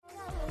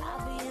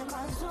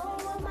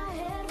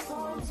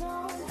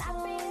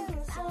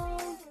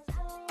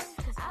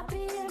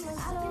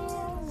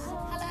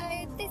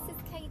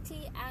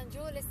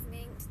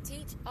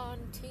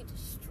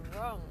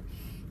Strong.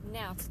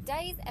 Now,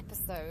 today's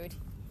episode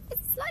is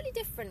slightly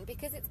different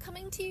because it's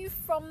coming to you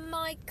from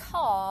my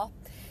car.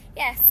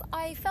 Yes,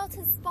 I felt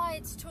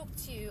inspired to talk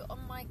to you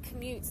on my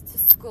commute to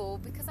school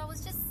because I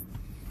was just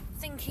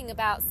thinking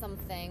about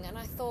something and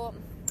I thought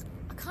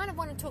I kind of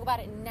want to talk about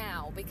it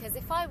now, because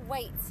if I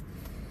wait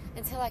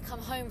until I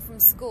come home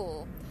from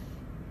school,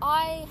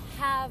 I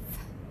have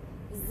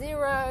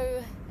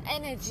zero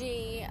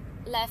energy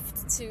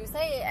left to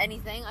say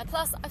anything.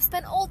 Plus, I've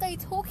spent all day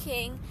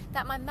talking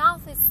that my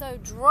mouth is so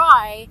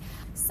dry.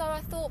 So I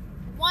thought,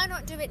 why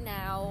not do it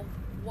now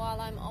while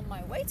I'm on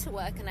my way to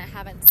work and I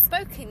haven't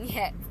spoken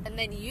yet, and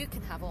then you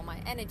can have all my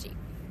energy.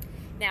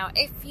 Now,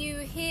 if you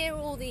hear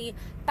all the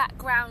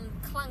background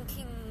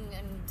clunking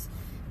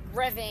and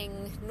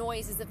revving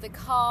noises of the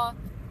car,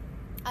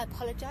 I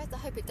apologise. I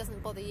hope it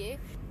doesn't bother you.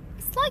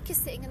 It's like you're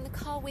sitting in the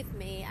car with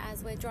me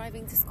as we're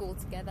driving to school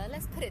together.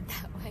 Let's put it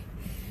that way.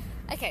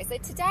 Okay, so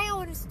today I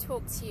wanted to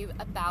talk to you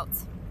about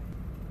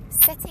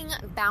setting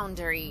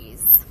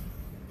boundaries.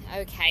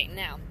 Okay,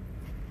 now,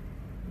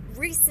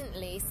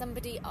 recently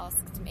somebody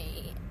asked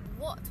me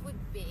what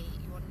would be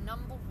your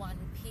number one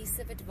piece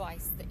of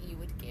advice that you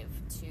would give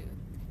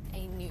to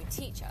a new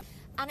teacher.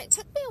 And it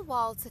took me a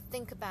while to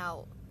think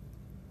about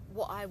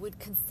what I would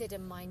consider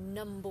my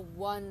number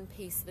one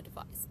piece of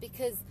advice,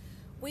 because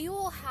we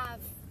all have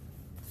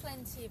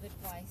plenty of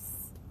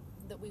advice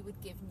that we would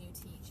give new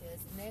teachers,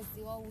 and there's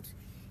the old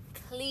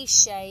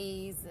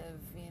cliches of,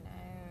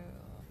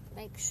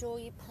 make sure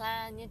you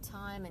plan your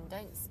time and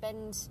don't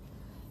spend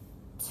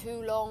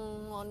too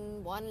long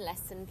on one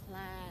lesson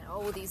plan,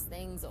 all these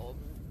things, or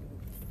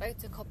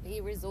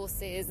photocopy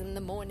resources in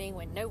the morning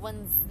when no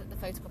one's at the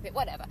photocopy,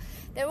 whatever.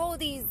 There are all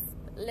these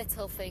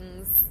little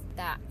things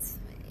that,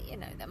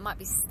 that might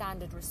be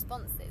standard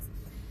responses.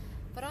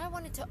 But I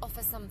wanted to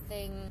offer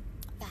something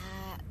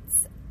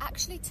that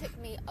actually took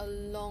me a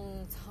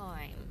long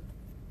time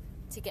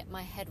to get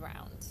my head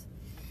round.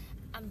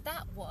 And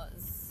that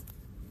was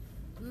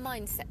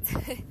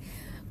mindset,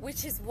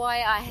 which is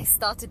why I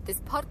started this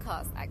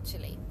podcast,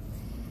 actually.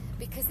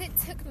 Because it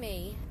took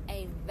me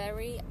a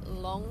very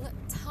long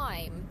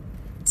time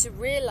to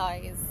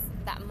realize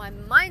that my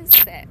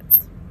mindset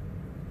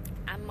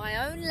and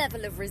my own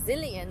level of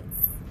resilience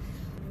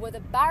were the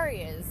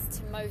barriers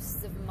to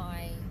most of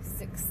my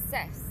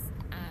success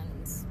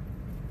and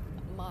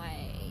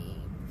my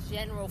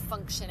general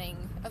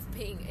functioning of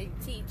being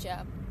a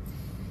teacher.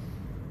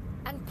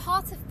 And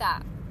part of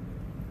that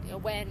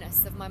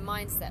awareness of my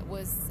mindset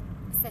was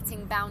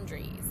setting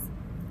boundaries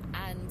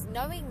and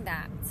knowing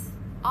that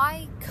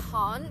I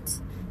can't,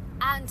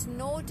 and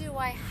nor do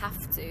I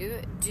have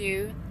to,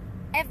 do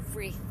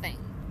everything.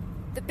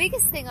 The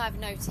biggest thing I've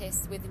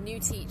noticed with new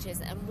teachers,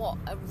 and what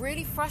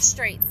really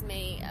frustrates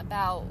me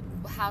about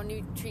how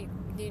new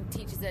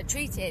teachers are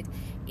treated,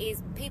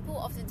 is people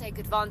often take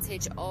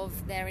advantage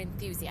of their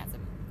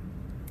enthusiasm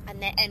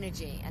and their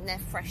energy and their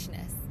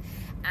freshness.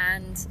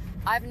 And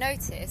I've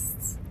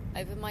noticed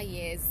over my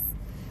years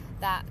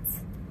that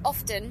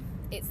often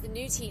it's the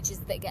new teachers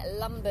that get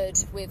lumbered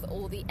with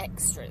all the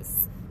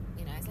extras.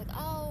 It's like,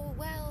 oh,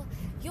 well,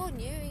 you're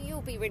new,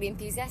 you'll be really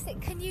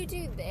enthusiastic. Can you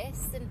do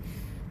this? And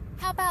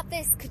how about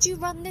this? Could you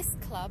run this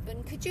club?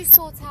 And could you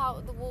sort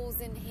out the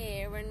walls in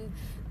here? And,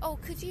 oh,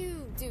 could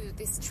you do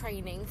this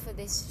training for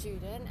this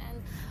student?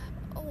 And,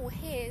 oh,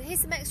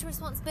 here's some extra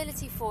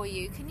responsibility for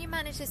you. Can you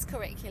manage this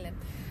curriculum?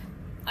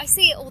 I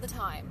see it all the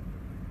time.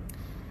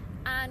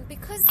 And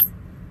because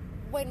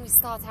when we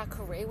start our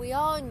career, we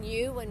are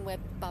new and we're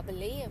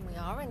bubbly and we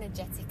are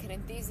energetic and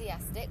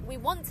enthusiastic, we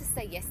want to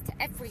say yes to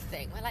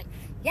everything. We're like,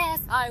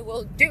 yes, I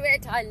will do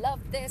it. I love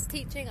this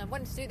teaching. I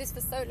wanted to do this for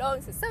so long.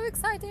 This is so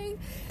exciting.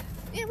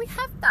 We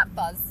have that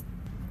buzz.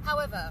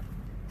 However,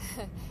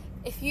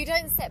 if you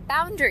don't set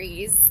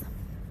boundaries,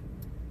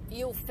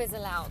 you'll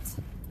fizzle out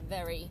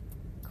very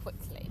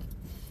quickly.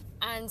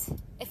 And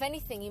if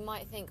anything, you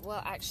might think,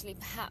 well, actually,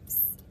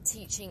 perhaps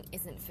teaching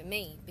isn't for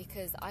me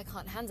because I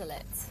can't handle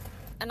it.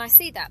 And I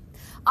see that.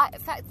 In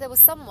fact, there was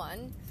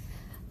someone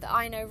that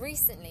I know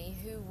recently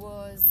who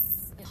was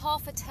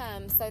half a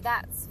term. So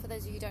that's, for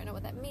those of you who don't know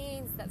what that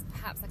means, that's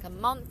perhaps like a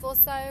month or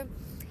so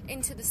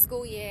into the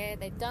school year.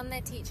 They've done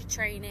their teacher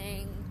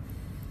training.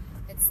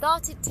 They've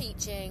started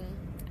teaching.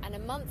 And a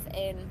month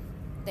in,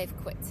 they've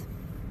quit.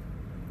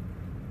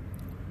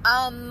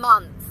 A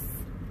month.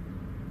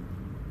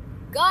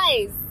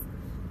 Guys,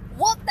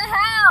 what the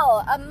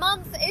hell? A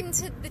month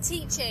into the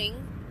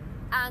teaching,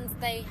 and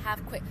they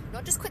have quit.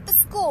 Not just quit the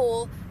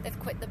school, they've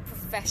quit the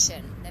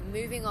profession. They're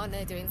moving on,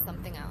 they're doing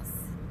something else.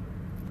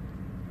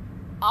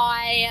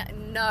 I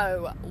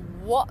know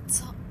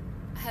what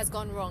has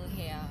gone wrong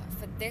here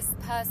for this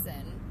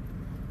person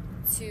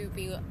to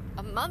be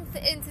a month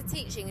into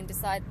teaching and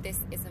decide this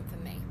isn't for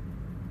me.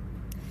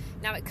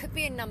 Now, it could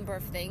be a number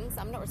of things.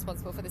 I'm not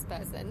responsible for this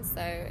person,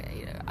 so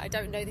I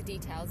don't know the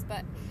details,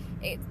 but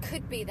it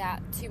could be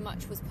that too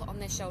much was put on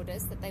their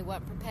shoulders that they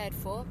weren't prepared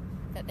for,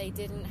 that they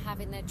didn't have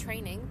in their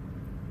training.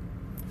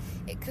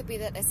 It could be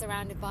that they're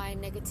surrounded by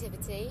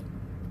negativity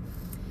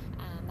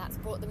and that's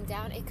brought them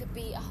down. It could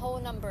be a whole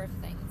number of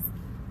things.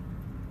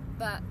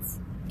 But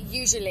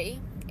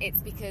usually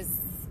it's because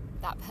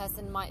that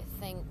person might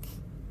think,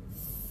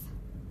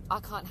 I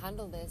can't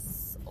handle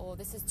this, or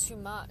this is too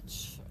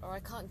much, or I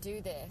can't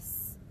do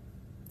this.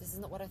 This is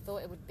not what I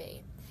thought it would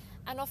be.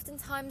 And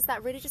oftentimes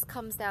that really just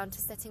comes down to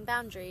setting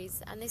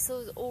boundaries, and this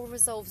all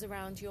resolves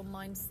around your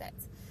mindset.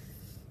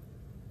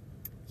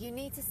 You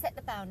need to set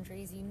the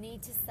boundaries, you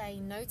need to say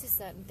no to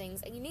certain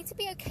things, and you need to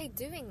be okay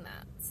doing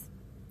that.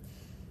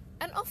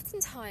 And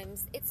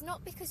oftentimes, it's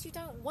not because you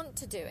don't want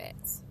to do it.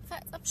 In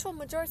fact, I'm sure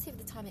majority of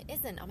the time it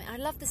isn't. I mean, I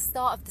love the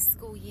start of the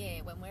school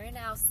year when we're in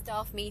our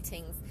staff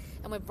meetings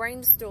and we're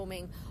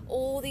brainstorming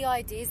all the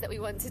ideas that we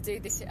want to do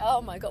this year.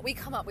 Oh my God, we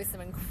come up with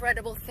some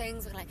incredible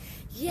things. We're like,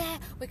 yeah,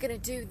 we're going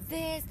to do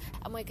this,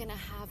 and we're going to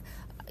have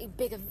a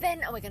big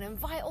event, and we're going to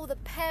invite all the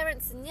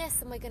parents, and yes,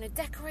 and we're going to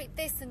decorate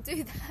this and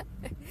do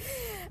that.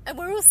 And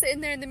we're all sitting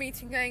there in the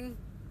meeting going,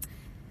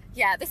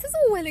 yeah, this is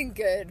all well and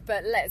good,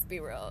 but let's be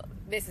real.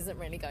 This isn't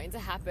really going to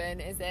happen,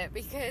 is it?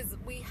 Because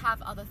we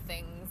have other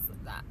things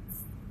that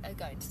are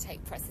going to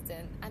take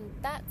precedent, and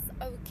that's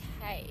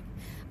okay.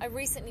 I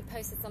recently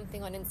posted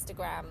something on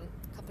Instagram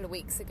a couple of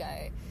weeks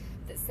ago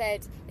that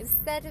said,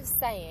 instead of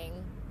saying,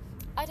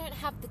 I don't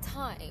have the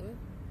time,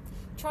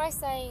 try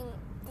saying,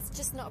 that's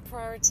just not a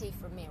priority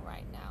for me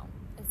right now,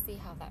 and see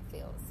how that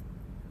feels.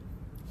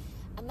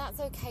 And that's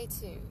okay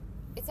too.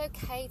 It's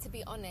okay to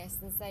be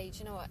honest and say, do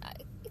you know what,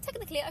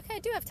 technically, okay, I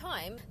do have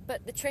time,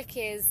 but the trick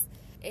is,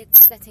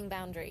 it's setting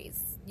boundaries.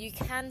 You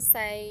can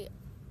say,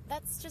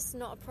 that's just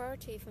not a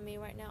priority for me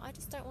right now. I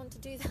just don't want to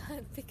do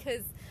that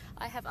because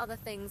I have other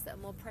things that are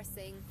more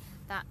pressing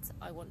that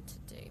I want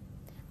to do.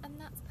 And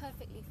that's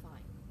perfectly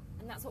fine.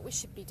 And that's what we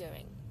should be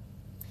doing.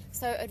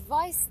 So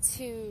advice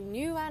to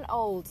new and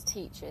old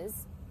teachers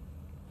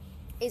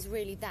is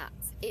really that.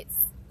 It's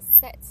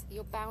set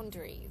your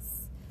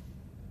boundaries.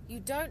 You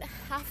don't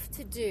have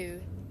to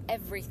do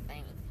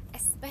everything,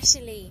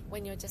 especially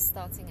when you're just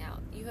starting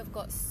out. You have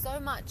got so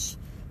much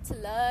to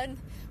learn.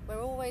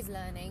 We're always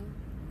learning.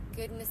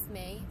 Goodness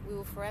me, we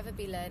will forever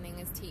be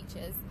learning as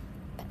teachers.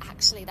 But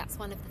actually, that's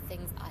one of the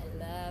things I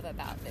love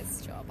about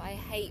this job. I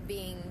hate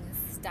being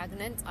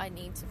stagnant. I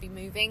need to be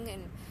moving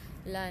and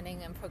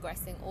learning and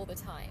progressing all the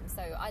time.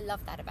 So I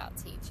love that about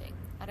teaching.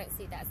 I don't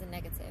see that as a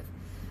negative.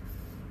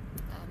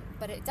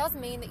 But it does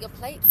mean that your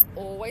plate's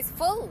always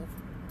full.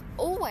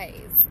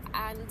 Always.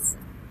 And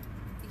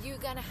you're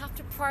going to have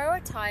to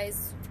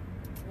prioritize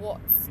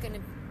what's going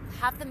to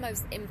have the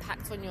most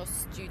impact on your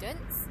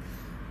students,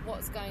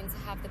 what's going to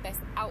have the best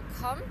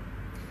outcome,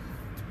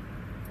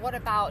 what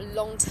about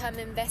long-term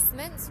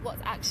investments,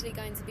 what's actually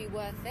going to be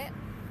worth it.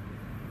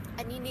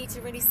 And you need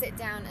to really sit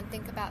down and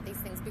think about these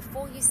things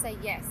before you say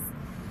yes.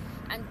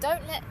 And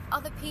don't let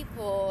other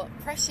people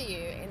pressure you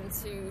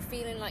into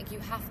feeling like you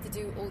have to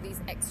do all these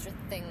extra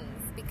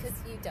things, because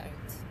you don't.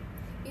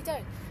 You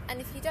don't.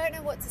 And if you don't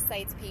know what to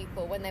say to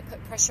people when they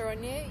put pressure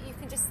on you, you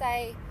can just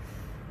say,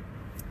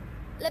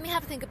 let me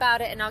have a think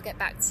about it and I'll get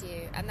back to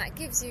you. And that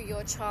gives you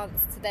your chance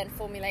to then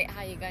formulate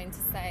how you're going to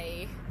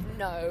say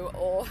no.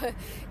 Or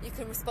you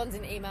can respond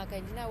in an email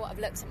going, you know what, I've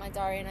looked at my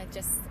diary and I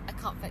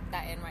can't fit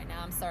that in right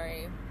now, I'm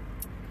sorry.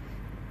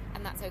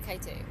 And that's okay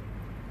too.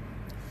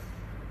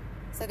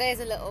 So there's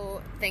a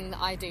little thing that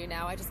I do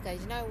now. I just go,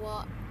 you know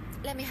what,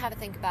 let me have a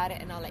think about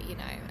it and I'll let you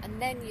know.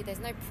 And then there's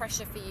no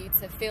pressure for you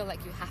to feel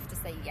like you have to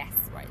say yes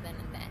right then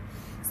and there.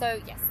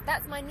 So yes,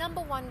 that's my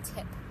number one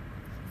tip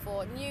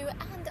for new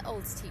and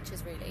old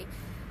teachers really.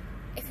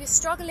 If you're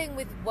struggling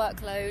with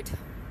workload,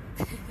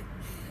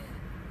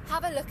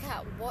 have a look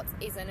at what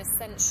is an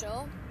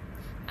essential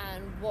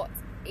and what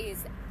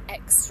is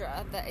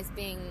extra that is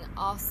being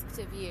asked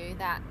of you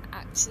that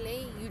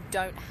actually you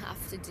don't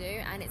have to do,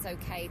 and it's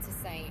okay to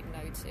say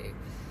no to.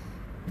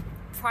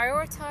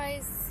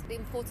 Prioritize the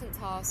important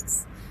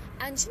tasks.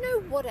 And you know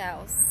what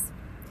else?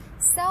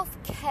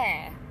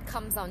 Self-care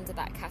comes under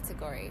that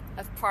category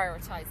of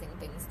prioritizing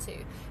things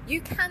too.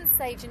 You can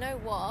say, do you know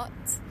what?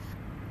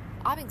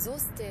 I'm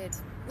exhausted.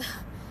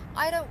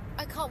 I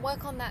can't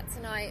work on that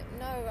tonight.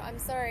 No, I'm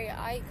sorry,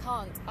 I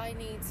can't. I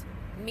need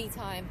me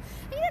time.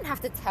 And you don't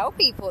have to tell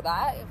people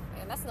that,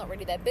 and that's not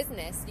really their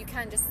business. You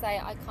can just say,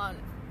 I can't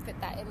fit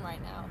that in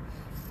right now.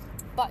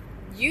 But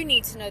you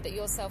need to know that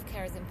your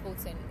self-care is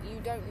important.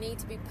 You don't need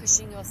to be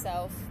pushing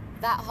yourself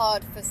that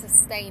hard for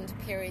sustained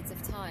periods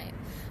of time.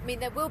 I mean,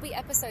 there will be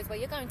episodes where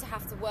you're going to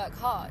have to work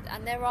hard,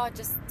 and there are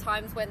just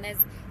times when there's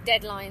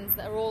deadlines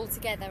that are all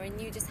together and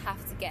you just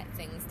have to get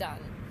things done.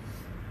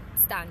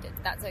 Standard,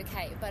 that's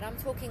okay. But I'm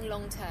talking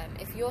long term.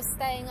 If you're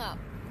staying up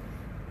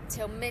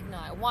till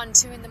midnight, 1,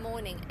 2 in the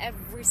morning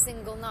every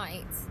single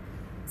night,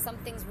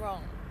 something's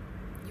wrong.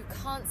 You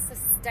can't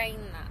sustain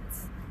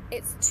that.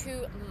 It's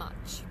too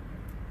much.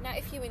 Now,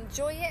 if you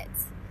enjoy it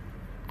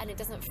and it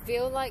doesn't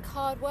feel like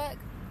hard work,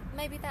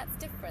 maybe that's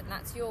different.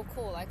 That's your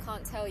call. I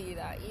can't tell you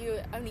that.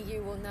 Only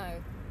you will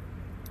know.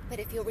 But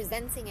if you're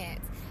resenting it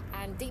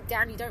and deep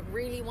down you don't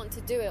really want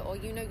to do it, or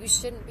you know you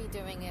shouldn't be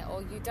doing it,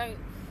 or you don't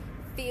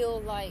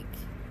feel like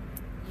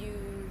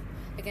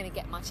are going to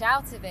get much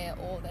out of it,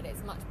 or that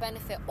it's much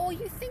benefit, or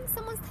you think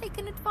someone's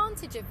taken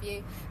advantage of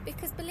you.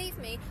 Because believe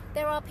me,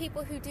 there are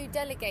people who do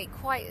delegate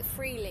quite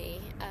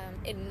freely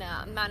in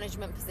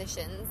management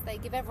positions. They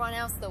give everyone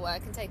else the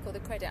work and take all the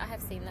credit. I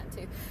have seen that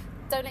too.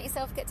 Don't let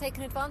yourself get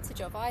taken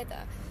advantage of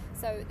either.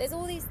 So there's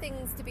all these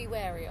things to be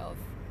wary of.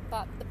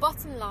 But the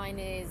bottom line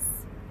is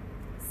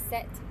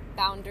set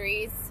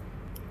boundaries.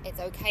 It's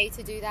okay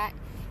to do that.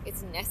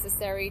 It's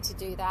necessary to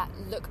do that.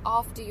 Look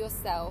after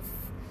yourself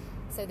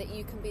so that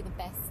you can be the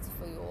best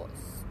for your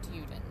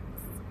students.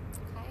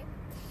 Okay?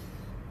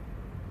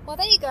 Well,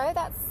 there you go.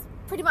 That's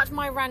pretty much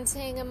my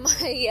ranting and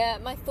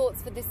my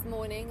thoughts for this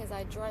morning as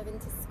I drive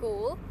into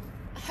school.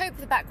 I hope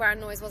the background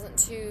noise wasn't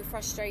too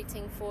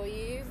frustrating for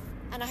you,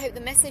 and I hope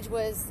the message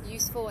was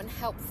useful and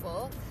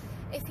helpful.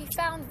 If you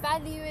found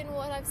value in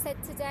what I've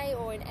said today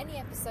or in any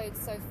episode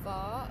so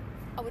far,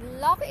 I would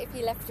love it if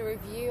you left a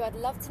review. I'd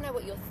love to know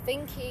what you're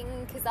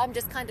thinking, because I'm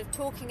just kind of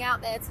talking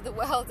out there to the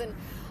world and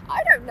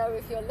I don't know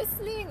if you're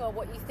listening or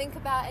what you think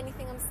about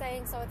anything I'm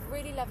saying, so I'd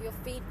really love your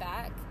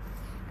feedback.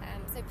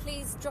 So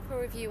please drop a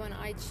review on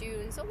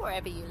iTunes or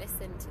wherever you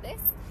listen to this.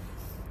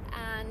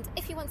 And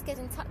if you want to get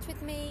in touch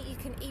with me, you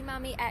can email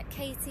me at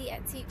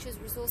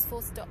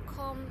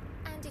katie@teachersresourceforce.com,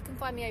 and you can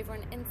find me over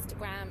on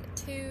Instagram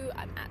too.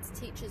 I'm at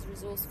Teachers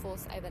Resource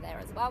Force over there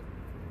as well.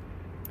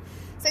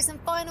 So some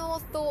final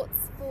thoughts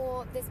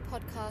for this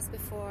podcast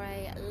before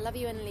I love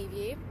you and leave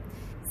you.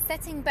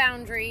 Setting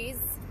boundaries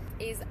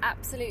is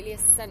absolutely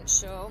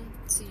essential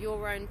to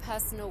your own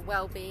personal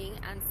well-being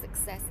and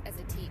success as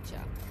a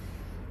teacher.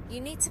 You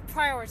need to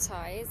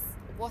prioritize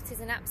what is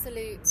an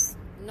absolute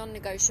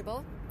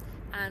non-negotiable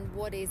and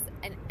what is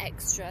an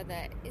extra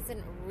that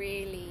isn't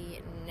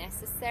really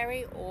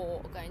necessary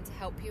or going to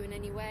help you in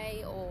any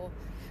way. Or,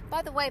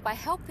 by the way, by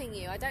helping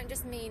you, I don't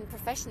just mean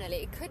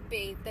professionally. It could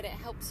be that it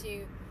helps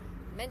you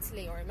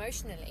mentally or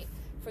emotionally.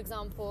 For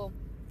example,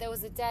 there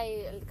was a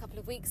day a couple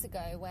of weeks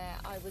ago where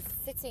I was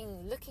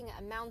sitting looking at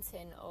a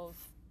mountain of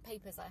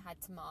papers I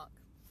had to mark,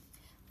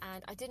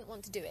 and I didn't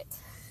want to do it,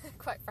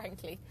 quite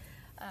frankly.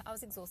 I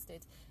was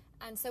exhausted.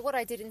 And so what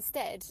I did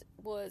instead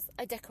was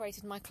I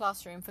decorated my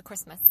classroom for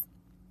Christmas.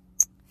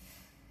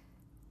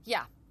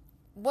 Yeah.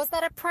 Was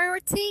that a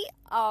priority?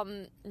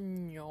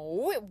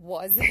 No, it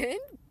wasn't.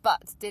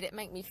 But did it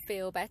make me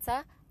feel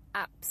better?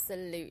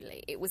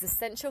 Absolutely. It was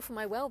essential for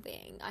my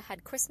well-being. I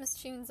had Christmas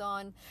tunes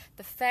on.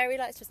 The fairy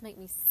lights just make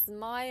me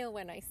smile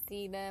when I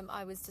see them.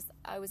 I was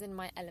in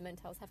my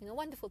element. I was having a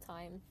wonderful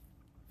time.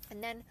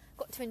 And then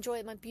got to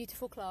enjoy my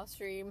beautiful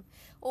classroom,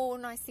 all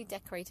nicely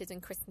decorated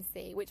and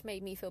Christmassy, which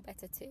made me feel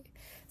better too.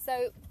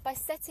 So by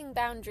setting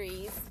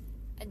boundaries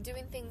and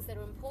doing things that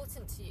are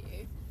important to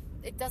you,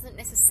 it doesn't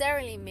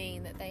necessarily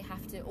mean that they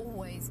have to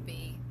always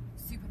be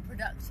super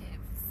productive.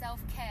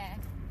 Self-care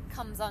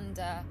comes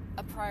under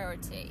a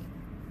priority.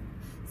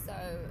 So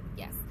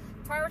yes,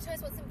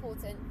 prioritize what's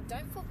important.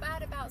 Don't feel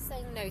bad about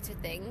saying no to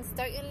things.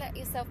 Don't let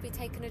yourself be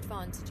taken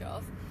advantage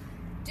of.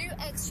 Do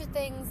extra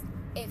things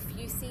if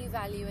you see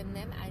value in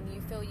them and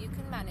you feel you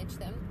can manage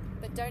them,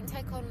 but don't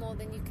take on more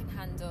than you can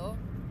handle.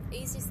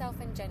 Ease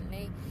yourself in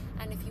gently,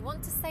 and if you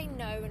want to say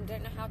no and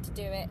don't know how to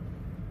do it,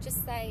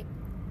 just say,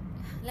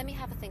 let me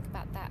have a think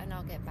about that and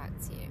I'll get back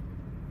to you.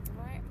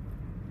 Alright?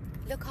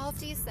 Look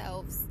after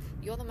yourselves.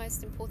 You're the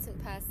most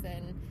important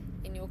person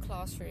in your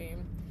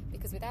classroom,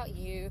 because without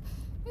you,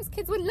 those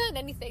kids wouldn't learn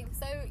anything,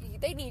 so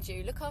they need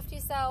you. Look after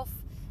yourself,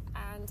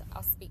 and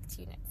I'll speak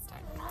to you next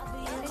time. I'll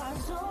be in my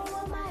zone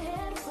with my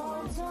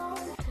headphones on.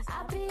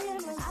 I'll be in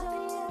my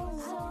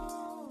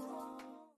zone.